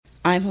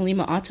I'm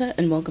Halima Atta,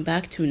 and welcome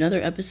back to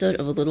another episode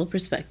of A Little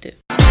Perspective.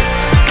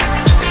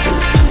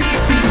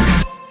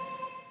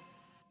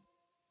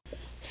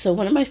 So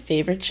one of my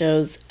favorite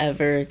shows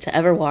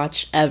ever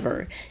watch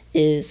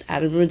is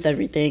Adam Ruins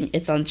Everything.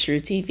 It's on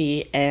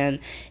truTV, and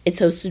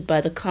it's hosted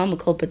by the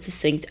comical but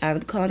succinct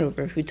Adam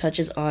Conover, who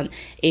touches on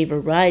a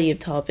variety of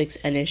topics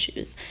and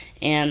issues.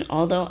 And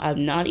although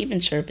I'm not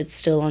even sure if it's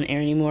still on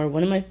air anymore,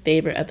 one of my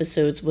favorite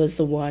episodes was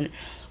the one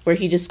where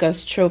he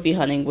discussed trophy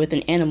hunting with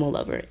an animal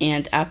lover.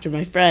 And after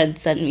my friend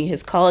sent me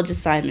his college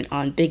assignment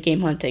on big game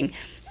hunting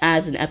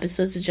as an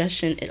episode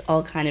suggestion, it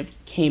all kind of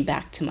came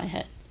back to my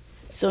head.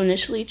 So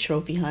initially,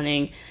 trophy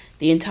hunting,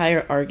 the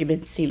entire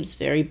argument seems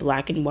very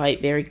black and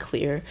white, very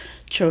clear.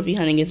 Trophy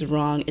hunting is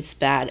wrong, it's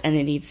bad, and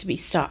it needs to be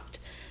stopped.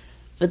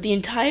 But the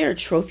entire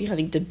trophy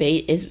hunting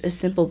debate isn't a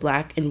simple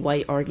black and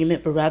white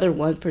argument, but rather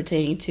one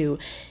pertaining to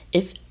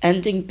if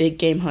ending big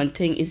game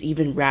hunting is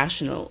even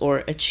rational or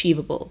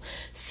achievable.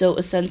 So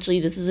essentially,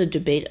 this is a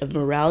debate of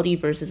morality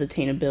versus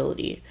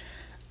attainability.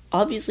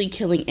 Obviously,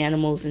 killing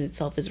animals in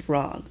itself is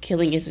wrong.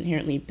 Killing is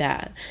inherently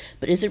bad.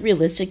 But is it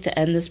realistic to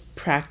end this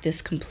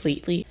practice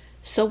completely?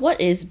 So what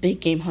is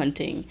big game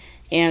hunting?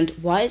 And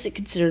why is it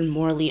considered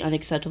morally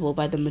unacceptable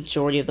by the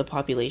majority of the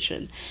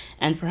population?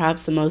 And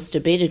perhaps the most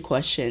debated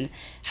question,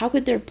 how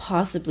could there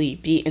possibly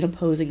be an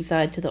opposing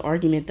side to the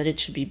argument that it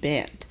should be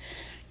banned?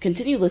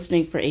 Continue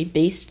listening for a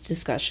based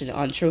discussion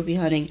on trophy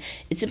hunting,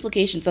 its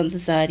implications on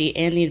society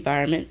and the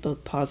environment,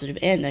 both positive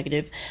and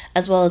negative,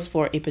 as well as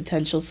for a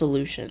potential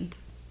solution.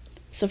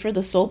 So for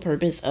the sole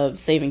purpose of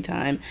saving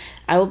time,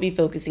 I will be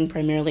focusing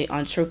primarily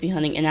on trophy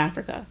hunting in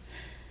Africa.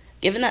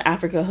 Given that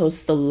Africa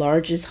hosts the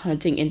largest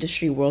hunting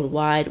industry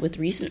worldwide, with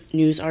recent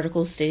news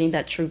articles stating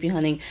that trophy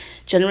hunting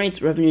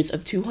generates revenues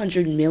of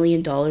 $200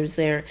 million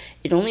there,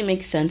 it only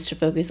makes sense to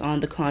focus on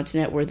the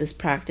continent where this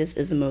practice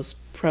is the most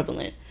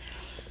prevalent.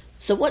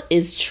 So what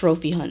is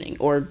trophy hunting,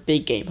 or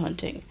big game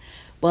hunting?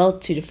 Well,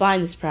 to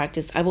define this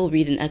practice, I will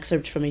read an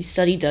excerpt from a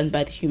study done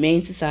by the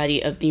Humane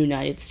Society of the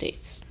United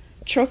States.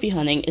 Trophy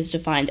hunting is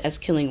defined as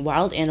killing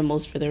wild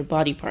animals for their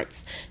body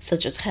parts,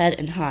 such as head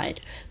and hide,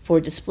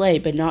 for display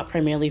but not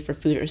primarily for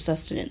food or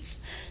sustenance.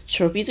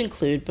 Trophies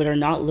include, but are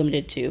not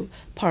limited to,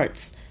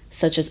 parts,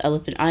 such as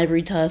elephant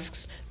ivory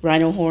tusks,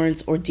 rhino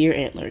horns, or deer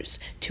antlers,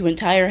 to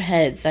entire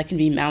heads that can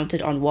be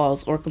mounted on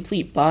walls or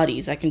complete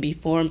bodies that can be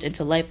formed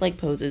into lifelike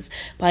poses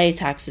by a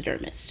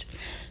taxidermist.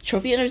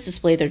 Trophy hunters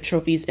display their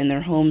trophies in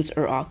their homes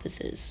or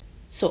offices.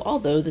 So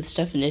although this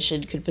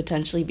definition could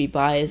potentially be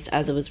biased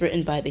as it was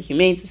written by the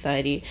Humane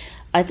Society,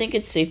 I think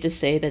it's safe to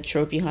say that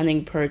trophy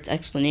hunting, per its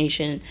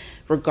explanation,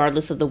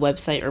 regardless of the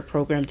website or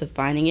program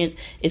defining it,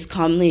 is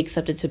commonly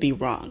accepted to be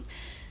wrong.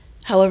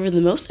 However,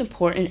 the most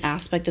important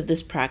aspect of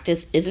this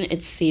practice isn't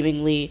its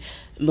seemingly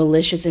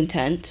malicious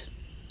intent,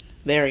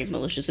 very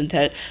malicious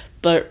intent,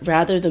 but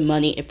rather the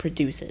money it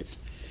produces.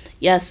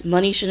 Yes,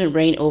 money shouldn't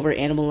reign over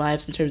animal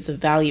lives in terms of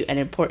value and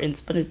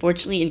importance, but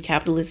unfortunately in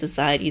capitalist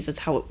societies, that's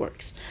how it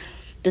works.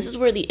 This is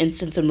where the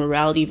instance of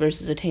morality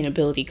versus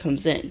attainability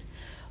comes in.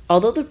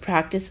 Although the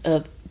practice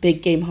of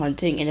big game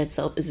hunting in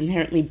itself is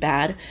inherently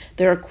bad,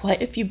 there are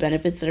quite a few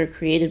benefits that are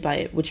created by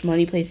it, which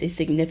money plays a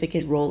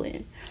significant role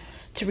in.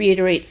 To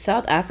reiterate,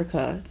 South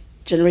Africa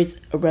generates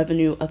a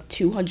revenue of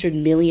 $200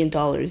 million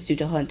due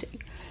to hunting.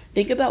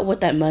 Think about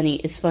what that money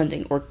is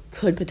funding, or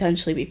could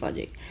potentially be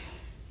funding.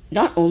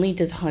 Not only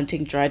does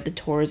hunting drive the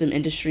tourism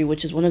industry,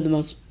 which is one of the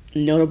most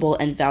notable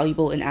and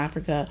valuable in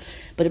Africa,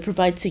 but it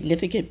provides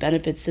significant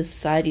benefits to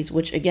societies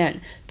which,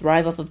 again,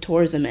 thrive off of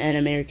tourism and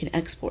American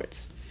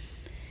exports.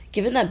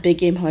 Given that big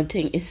game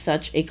hunting is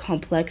such a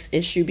complex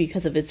issue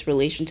because of its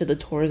relation to the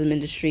tourism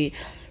industry,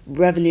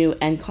 revenue,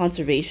 and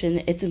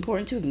conservation, it's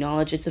important to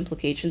acknowledge its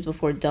implications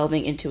before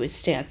delving into a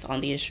stance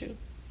on the issue.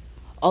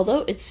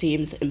 Although it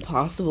seems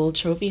impossible,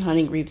 trophy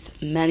hunting reaps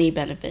many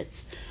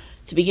benefits.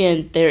 To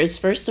begin, there is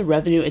first the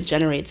revenue it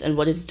generates and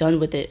what is done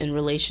with it in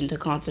relation to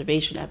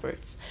conservation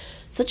efforts.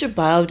 Such a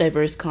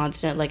biodiverse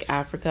continent like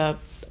Africa,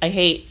 I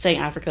hate saying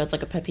Africa, it's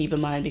like a pet peeve of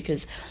mine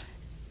because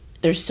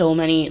there's so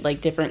many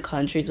different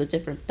countries with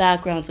different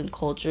backgrounds and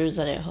cultures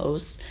that it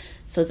hosts.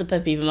 So it's a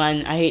pet peeve of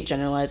mine. I hate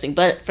generalizing,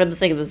 but for the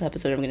sake of this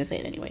episode, I'm going to say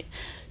it anyway.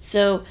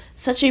 So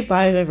such a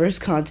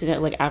biodiverse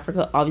continent like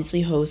Africa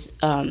obviously hosts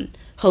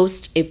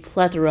a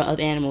plethora of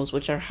animals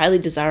which are highly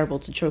desirable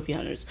to trophy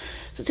hunters.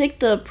 So take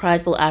the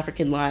prideful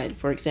African lion,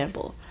 for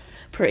example.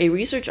 Per a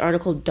research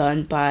article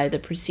done by the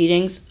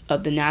Proceedings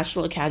of the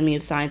National Academy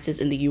of Sciences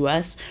in the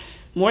U.S.,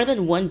 more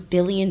than $1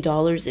 billion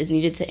is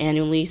needed to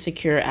annually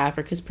secure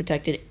Africa's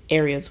protected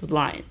areas with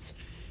lions.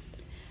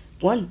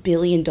 $1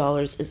 billion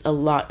is a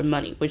lot of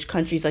money, which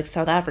countries like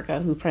South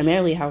Africa, who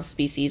primarily house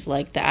species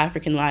like the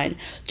African lion,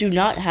 do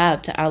not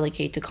have to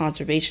allocate to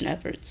conservation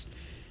efforts.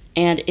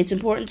 And it's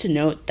important to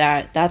note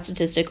that that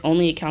statistic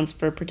only accounts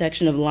for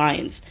protection of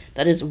lions.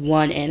 That is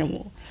one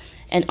animal.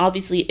 And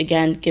obviously,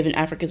 again, given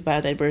Africa's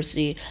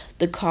biodiversity,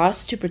 the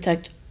cost to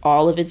protect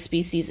all of its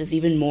species is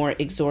even more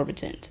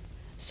exorbitant.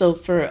 So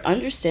for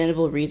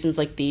understandable reasons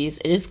like these,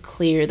 it is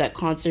clear that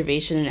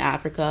conservation in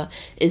Africa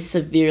is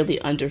severely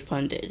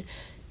underfunded.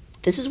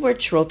 This is where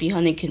trophy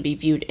hunting can be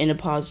viewed in a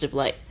positive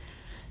light.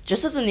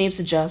 Just as the name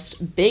suggests,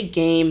 big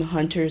game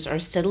hunters are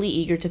steadily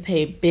eager to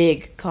pay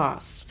big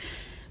costs.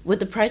 With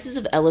the prices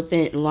of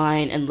elephant,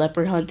 lion, and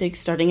leopard hunting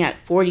starting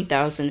at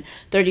 $40,000,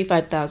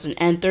 $35,000,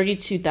 and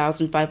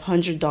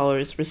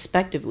 $32,500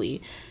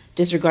 respectively,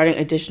 disregarding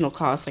additional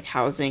costs like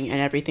housing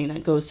and everything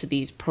that goes to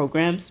these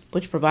programs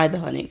which provide the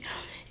hunting,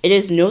 it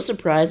is no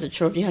surprise that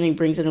trophy hunting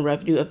brings in a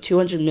revenue of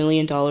 $200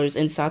 million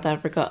in South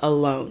Africa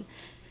alone.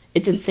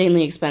 It's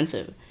insanely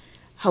expensive.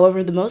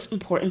 However, the most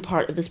important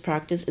part of this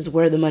practice is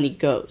where the money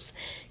goes.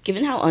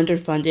 Given how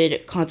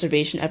underfunded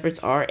conservation efforts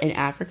are in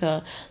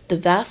Africa, the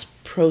vast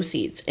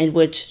proceeds in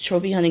which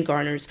trophy hunting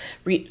garners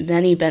reap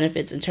many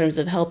benefits in terms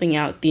of helping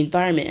out the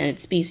environment and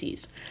its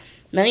species.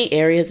 Many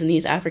areas in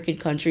these African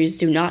countries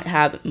do not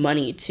have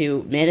money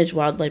to manage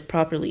wildlife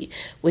properly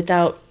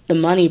without the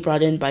money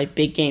brought in by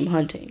big game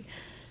hunting.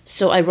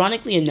 So,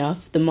 ironically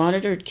enough, the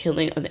monitored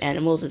killing of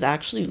animals is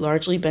actually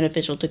largely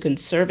beneficial to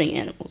conserving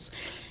animals.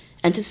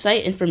 And to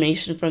cite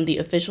information from the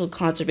official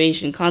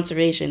Conservation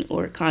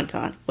or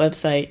CONCON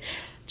website,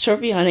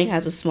 trophy hunting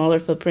has a smaller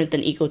footprint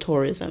than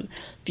ecotourism.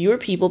 Fewer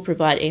people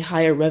provide a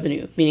higher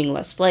revenue, meaning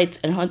less flights,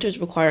 and hunters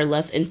require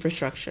less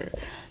infrastructure,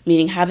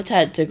 meaning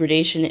habitat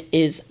degradation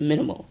is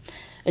minimal.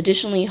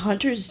 Additionally,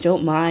 hunters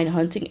don't mind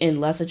hunting in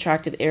less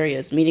attractive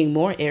areas, meaning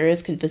more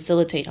areas can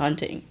facilitate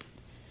hunting.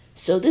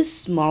 So this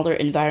smaller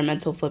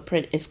environmental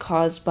footprint is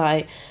caused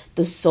by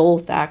the sole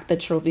fact that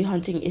trophy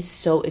hunting is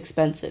so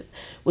expensive,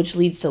 which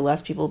leads to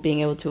less people being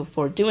able to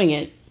afford doing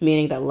it,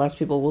 meaning that less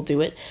people will do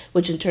it,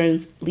 which in turn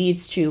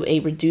leads to a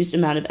reduced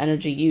amount of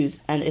energy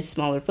used and a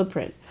smaller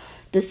footprint.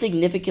 This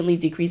significantly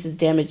decreases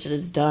damage that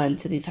is done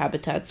to these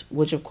habitats,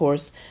 which of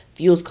course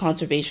fuels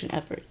conservation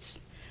efforts.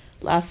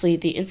 Lastly,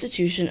 the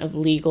institution of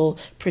legal,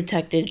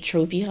 protected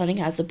trophy hunting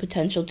has the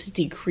potential to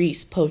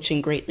decrease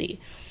poaching greatly.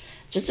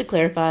 Just to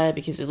clarify,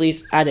 because at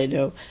least I didn't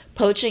know,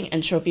 poaching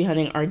and trophy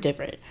hunting are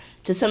different.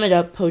 To sum it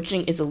up,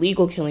 poaching is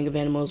illegal killing of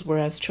animals,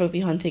 whereas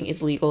trophy hunting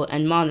is legal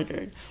and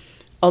monitored.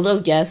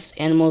 Although yes,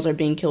 animals are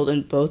being killed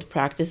in both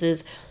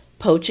practices,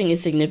 poaching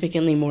is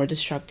significantly more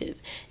destructive.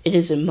 It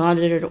is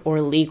monitored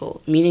or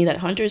legal, meaning that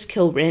hunters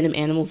kill random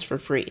animals for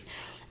free.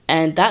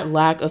 And that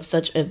lack of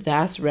such a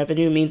vast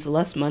revenue means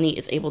less money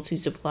is able to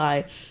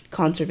supply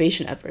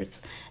conservation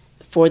efforts.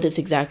 For this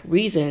exact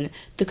reason,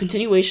 the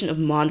continuation of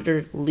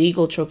monitored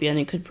legal trophy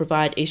hunting could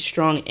provide a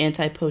strong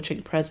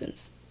anti-poaching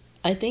presence.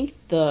 I think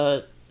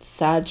the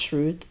sad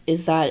truth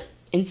is that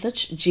in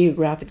such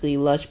geographically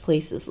lush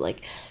places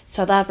like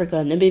South Africa,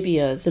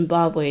 Namibia,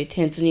 Zimbabwe,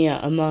 Tanzania,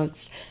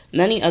 amongst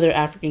many other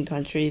African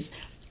countries,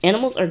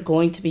 animals are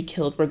going to be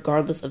killed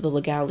regardless of the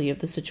legality of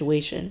the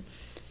situation.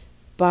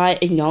 By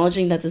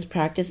acknowledging that this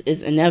practice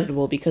is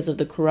inevitable because of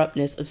the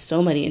corruptness of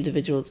so many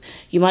individuals,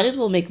 you might as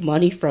well make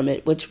money from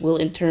it, which will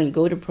in turn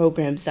go to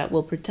programs that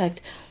will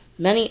protect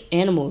many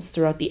animals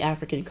throughout the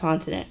African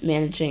continent,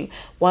 managing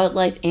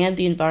wildlife and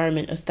the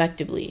environment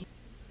effectively.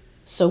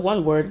 So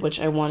one word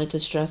which I wanted to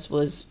stress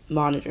was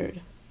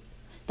monitored.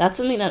 That's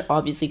something that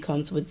obviously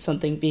comes with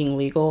something being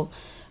legal.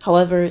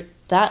 However,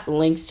 that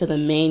links to the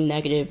main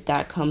negative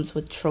that comes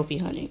with trophy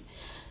hunting.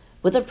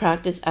 With a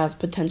practice as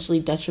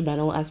potentially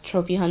detrimental as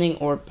trophy hunting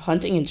or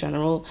hunting in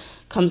general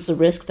comes the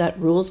risk that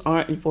rules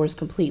aren't enforced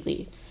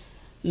completely.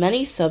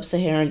 Many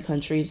sub-Saharan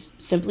countries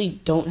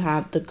simply don't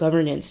have the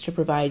governance to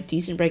provide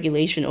decent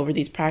regulation over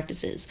these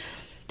practices.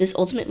 This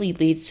ultimately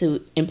leads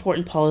to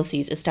important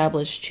policies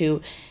established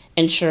to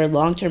ensure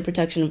long-term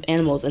protection of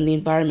animals and the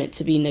environment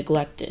to be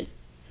neglected.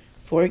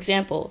 For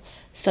example,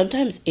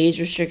 sometimes age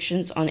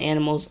restrictions on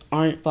animals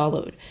aren't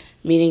followed,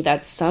 meaning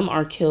that some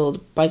are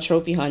killed by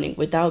trophy hunting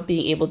without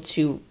being able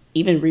to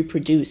even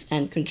reproduce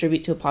and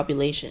contribute to a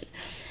population.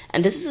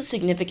 And this is a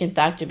significant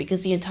factor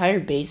because the entire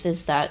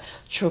basis that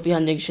trophy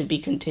hunting should be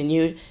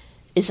continued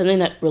is something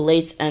that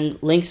relates and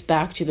links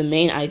back to the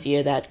main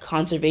idea that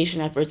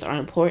conservation efforts are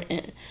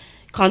important.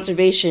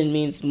 Conservation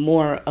means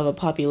more of a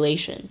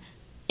population.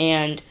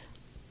 And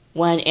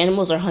when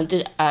animals are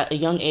hunted at a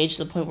young age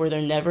to the point where they're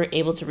never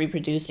able to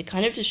reproduce, it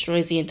kind of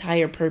destroys the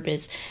entire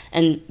purpose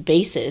and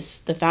basis,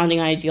 the founding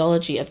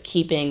ideology of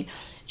keeping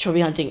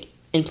trophy hunting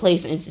in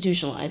place and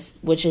institutionalized,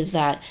 which is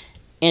that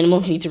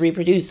animals need to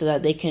reproduce so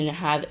that they can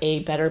have a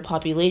better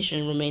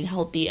population, remain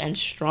healthy and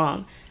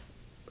strong,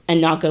 and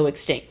not go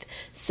extinct.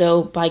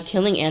 So by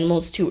killing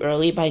animals too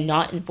early, by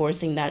not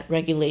enforcing that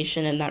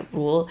regulation and that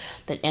rule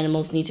that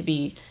animals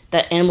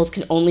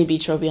can only be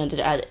trophy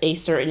hunted at a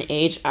certain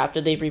age after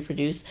they've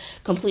reproduced,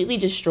 completely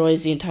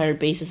destroys the entire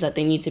basis that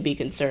they need to be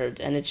conserved,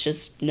 and it's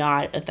just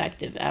not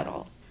effective at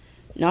all.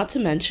 Not to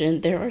mention,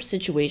 there are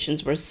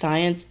situations where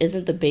science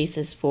isn't the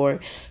basis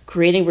for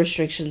creating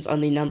restrictions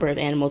on the number of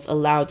animals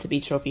allowed to be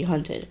trophy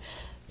hunted.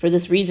 For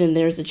this reason,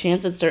 there is a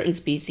chance that certain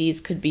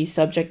species could be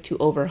subject to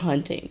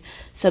overhunting,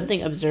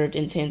 something observed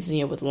in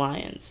Tanzania with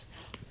lions.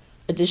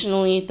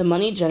 Additionally, the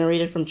money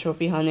generated from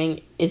trophy hunting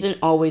isn't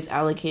always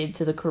allocated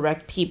to the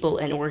correct people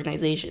and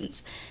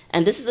organizations.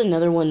 And this is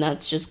another one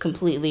that's just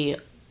completely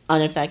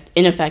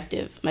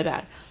ineffective. My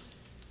bad.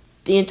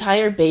 The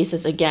entire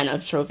basis, again,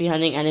 of trophy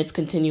hunting and its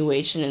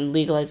continuation and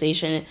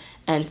legalization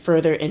and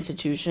further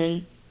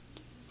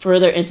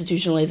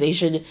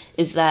institutionalization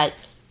is that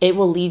it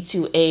will lead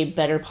to a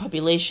better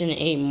population,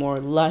 a more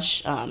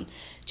lush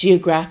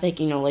geographic,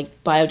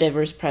 like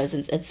biodiverse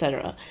presence,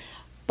 etc.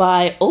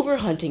 By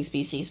overhunting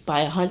species,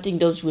 by hunting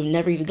those who have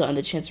never even gotten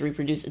the chance to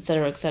reproduce,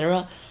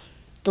 etc.,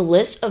 the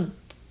list of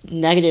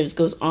negatives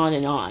goes on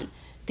and on.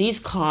 These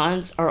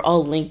cons are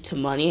all linked to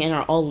money and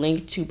are all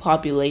linked to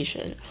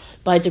population.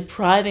 By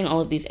depriving all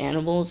of these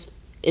animals,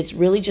 it's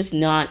really just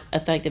not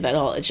effective at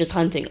all. It's just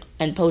hunting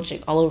and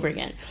poaching all over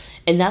again.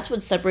 And that's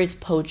what separates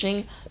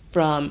poaching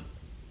from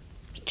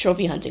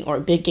trophy hunting or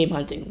big game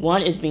hunting.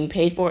 One is being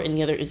paid for and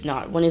the other is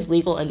not. One is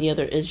legal and the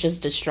other is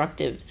just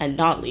destructive and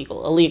not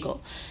legal,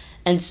 illegal.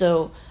 And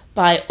so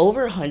by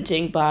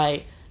overhunting,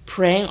 by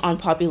preying on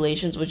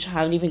populations which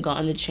haven't even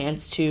gotten the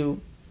chance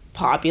to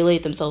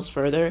populate themselves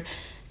further,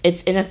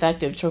 it's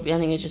ineffective. Trophy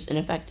hunting is just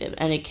ineffective.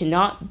 And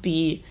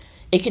trophy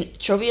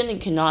hunting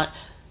cannot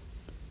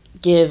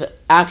give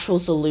actual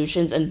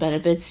solutions and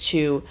benefits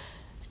to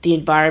the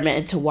environment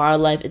and to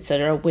wildlife,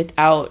 etc.,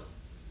 without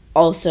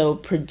also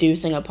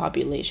producing a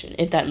population,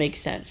 if that makes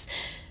sense.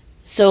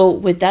 So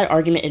with that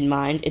argument in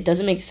mind, it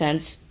doesn't make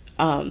sense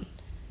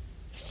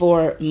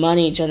for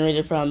money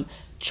generated from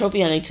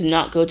trophy hunting to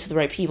not go to the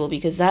right people,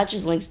 because that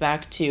just links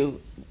back to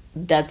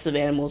deaths of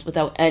animals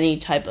without any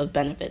type of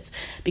benefits.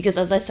 Because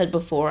as I said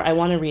before, I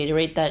want to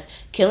reiterate that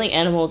killing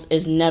animals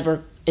is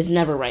never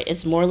right.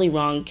 It's morally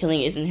wrong.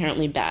 Killing is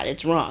inherently bad.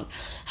 It's wrong.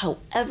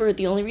 However,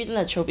 the only reason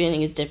that trophy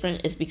hunting is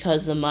different is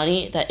because the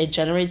money that it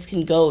generates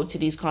can go to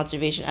these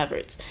conservation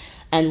efforts.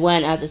 And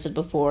when, as I said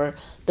before,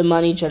 the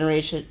money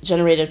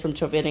generated from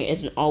trophy hunting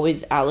isn't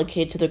always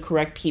allocated to the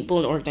correct people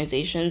and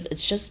organizations,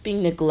 it's just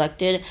being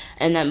neglected,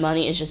 and that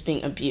money is just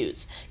being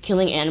abused.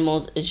 Killing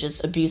animals is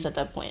just abuse at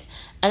that point.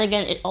 And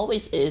again, it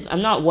always is.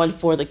 I'm not one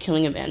for the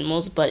killing of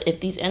animals, but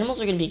if these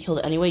animals are going to be killed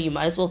anyway, you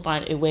might as well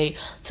find a way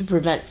to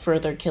prevent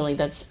further killing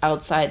that's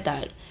outside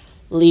that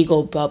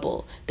legal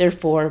bubble.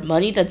 Therefore,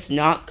 money that's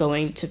not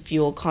going to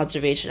fuel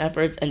conservation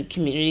efforts and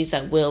communities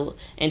that will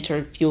in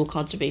turn fuel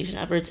conservation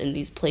efforts in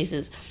these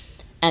places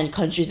and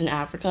countries in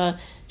Africa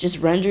just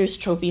renders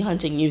trophy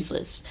hunting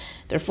useless.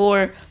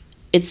 Therefore,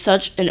 it's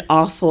such an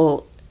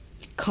awful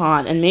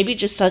con, and maybe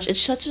it's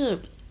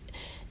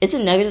a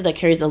negative that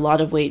carries a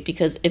lot of weight,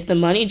 because if the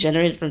money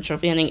generated from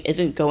trophy hunting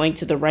isn't going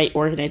to the right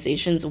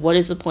organizations, what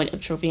is the point of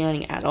trophy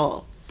hunting at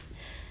all?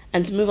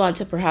 And to move on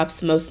to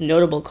perhaps the most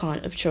notable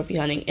con of trophy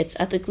hunting, it's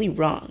ethically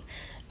wrong.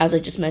 As I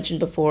just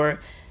mentioned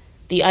before,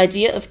 the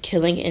idea of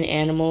killing an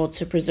animal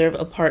to preserve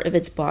a part of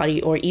its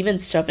body or even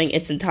stuffing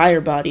its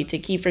entire body to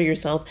keep for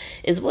yourself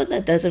is one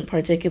that doesn't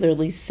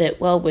particularly sit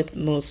well with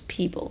most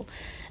people.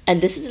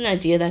 And this is an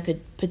idea that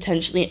could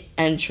potentially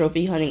end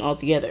trophy hunting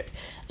altogether.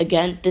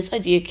 Again, this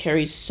idea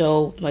carries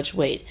so much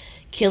weight.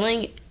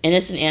 Killing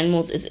innocent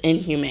animals is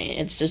inhumane.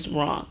 It's just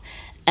wrong.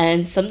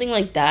 And something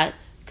like that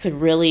could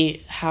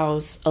really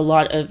house a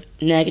lot of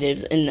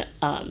negatives in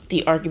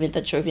the argument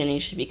that trophy hunting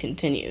should be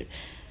continued.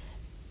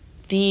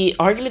 The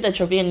argument that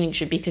trophy hunting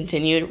should be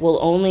continued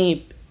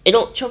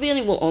trophy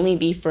hunting will only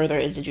be further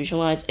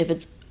institutionalized if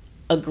it's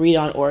agreed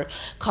on or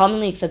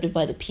commonly accepted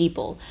by the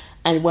people.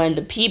 And when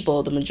the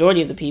people, the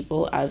majority of the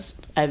people, as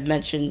I've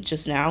mentioned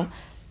just now,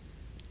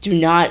 do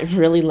not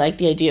really like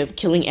the idea of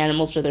killing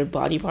animals for their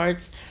body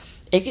parts,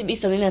 it could be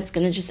something that's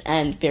going to just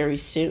end very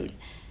soon.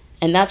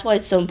 And that's why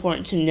it's so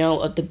important to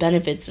know of the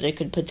benefits that it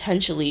could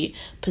potentially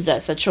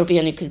possess, that trophy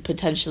hunting could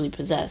potentially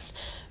possess,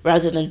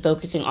 rather than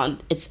focusing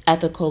on its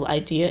ethical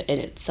idea in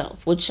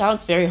itself, which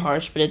sounds very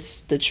harsh, but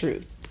it's the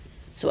truth.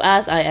 So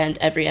as I end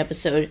every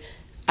episode,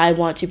 I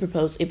want to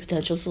propose a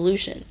potential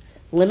solution.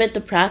 Limit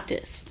the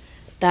practice.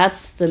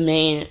 That's the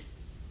main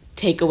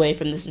takeaway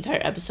from this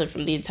entire episode,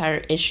 from the entire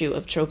issue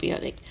of trophy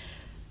hunting.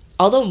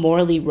 Although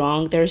morally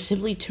wrong, there are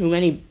simply too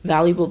many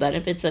valuable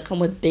benefits that come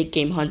with big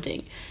game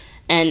hunting.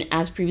 And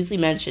as previously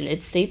mentioned,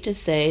 it's safe to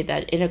say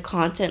that in a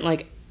continent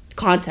like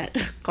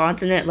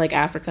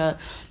Africa,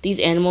 these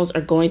animals are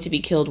going to be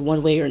killed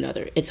one way or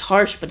another. It's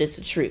harsh, but it's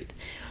the truth.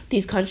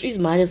 These countries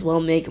might as well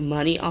make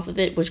money off of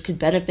it, which could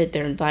benefit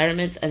their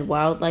environments and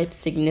wildlife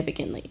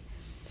significantly.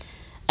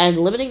 And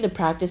limiting the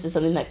practice is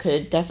something that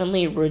could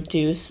definitely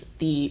reduce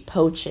the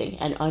poaching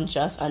and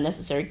unjust,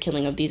 unnecessary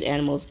killing of these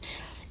animals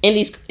in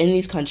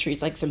these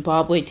countries like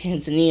Zimbabwe,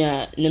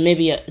 Tanzania,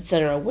 Namibia,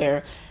 etc.,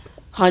 where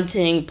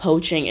hunting,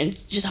 poaching, and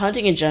just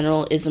hunting in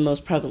general is the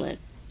most prevalent.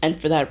 And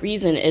for that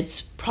reason, it's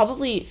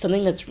probably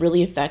something that's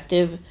really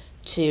effective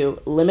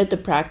to limit the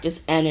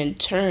practice and in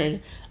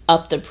turn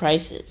up the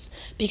prices.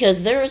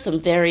 Because there are some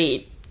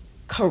very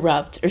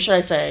corrupt, or should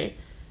I say,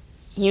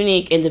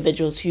 unique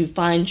individuals who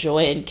find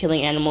joy in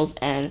killing animals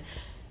and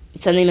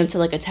sending them to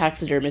like a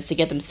taxidermist to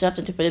get them stuffed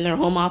and to put in their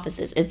home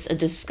offices. It's a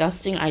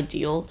disgusting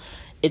ideal.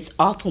 It's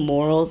awful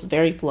morals,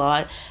 very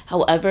flawed.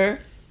 However,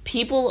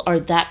 people are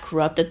that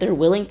corrupt that they're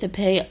willing to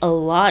pay a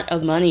lot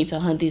of money to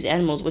hunt these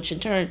animals, which in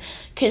turn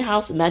can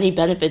house many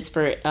benefits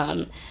for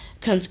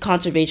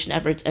conservation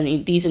efforts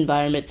and these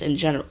environments in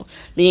general.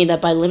 Meaning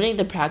that by limiting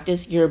the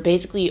practice, you're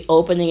basically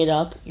opening it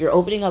up. You're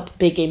opening up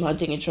big game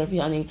hunting and trophy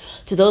hunting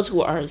to those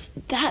who are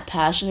that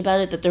passionate about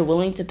it that they're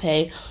willing to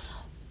pay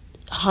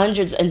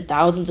hundreds and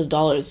thousands of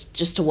dollars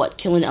just to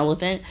kill an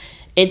elephant.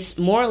 It's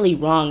morally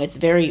wrong. It's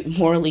very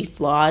morally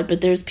flawed, but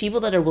there's people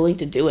that are willing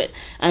to do it.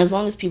 And as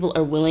long as people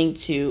are willing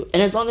to,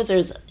 and as long as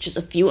there's just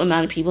a few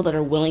amount of people that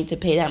are willing to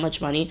pay that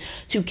much money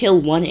to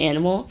kill one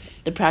animal,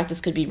 the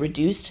practice could be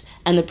reduced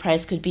and the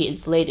price could be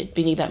inflated,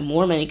 meaning that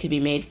more money could be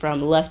made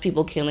from less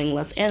people killing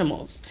less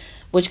animals,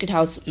 which could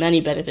house many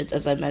benefits,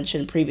 as I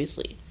mentioned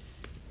previously.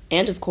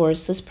 And of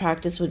course, this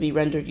practice would be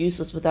rendered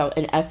useless without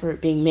an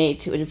effort being made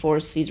to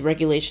enforce these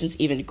regulations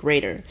even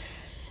greater.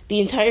 The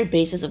entire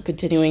basis of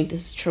continuing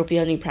this trophy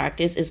hunting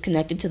practice is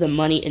connected to the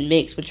money it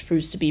makes, which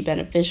proves to be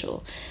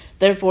beneficial.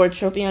 Therefore,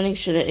 trophy hunting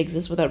shouldn't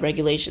exist without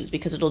regulations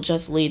because it'll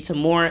just lead to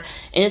more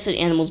innocent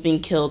animals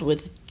being killed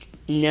with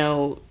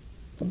no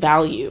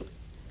value,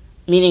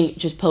 meaning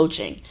just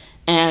poaching.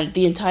 And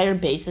the entire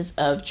basis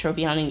of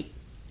trophy hunting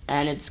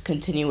and its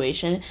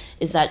continuation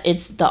is that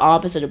it's the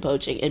opposite of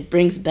poaching. It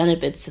brings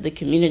benefits to the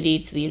community,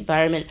 to the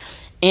environment,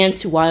 and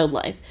to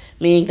wildlife,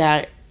 meaning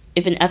that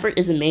if an effort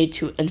isn't made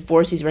to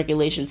enforce these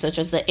regulations, such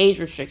as the age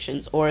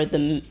restrictions or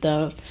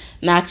the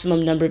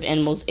maximum number of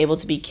animals able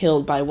to be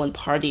killed by one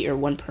party or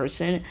one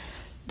person,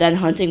 then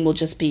trophy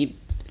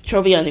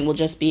hunting will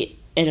just be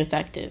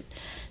ineffective.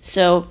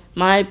 So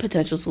my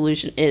potential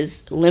solution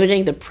is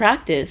limiting the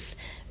practice,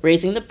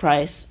 raising the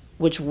price,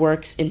 which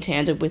works in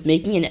tandem with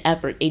making an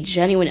effort, a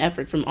genuine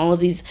effort from all of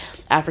these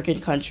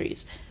African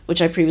countries,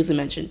 which I previously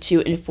mentioned,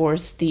 to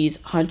enforce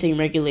these hunting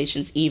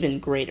regulations even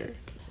greater.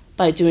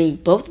 By doing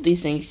both of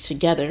these things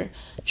together,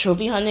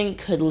 trophy hunting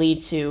could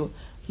lead to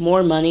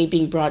more money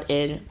being brought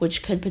in,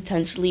 which could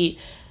potentially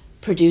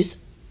produce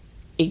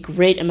a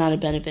great amount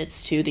of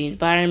benefits to the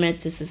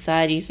environment, to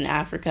societies in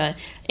Africa,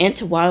 and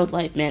to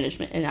wildlife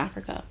management in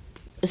Africa.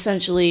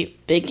 Essentially,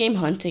 big game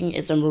hunting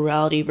is a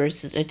morality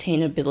versus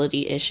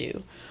attainability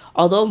issue.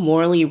 Although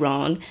morally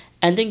wrong,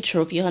 ending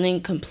trophy hunting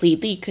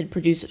completely could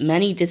produce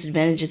many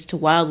disadvantages to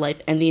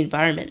wildlife and the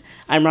environment,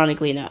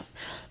 ironically enough.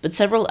 But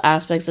several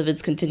aspects of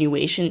its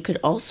continuation could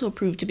also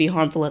prove to be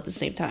harmful at the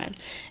same time.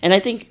 And I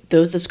think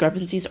those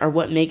discrepancies are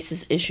what makes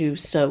this issue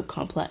so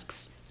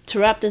complex. To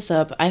wrap this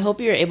up, I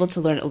hope you're able to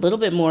learn a little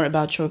bit more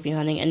about trophy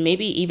hunting and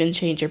maybe even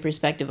change your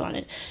perspective on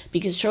it.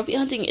 Because trophy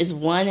hunting is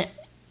one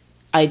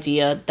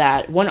argument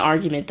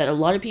that a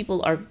lot of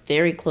people are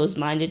very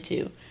close-minded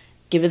to,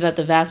 given that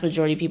the vast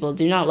majority of people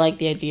do not like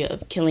the idea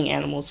of killing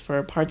animals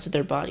for parts of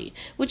their body,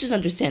 which is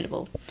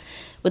understandable.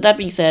 With that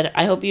being said,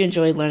 I hope you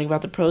enjoyed learning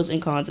about the pros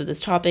and cons of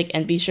this topic,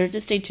 and be sure to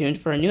stay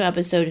tuned for a new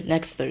episode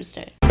next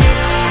Thursday.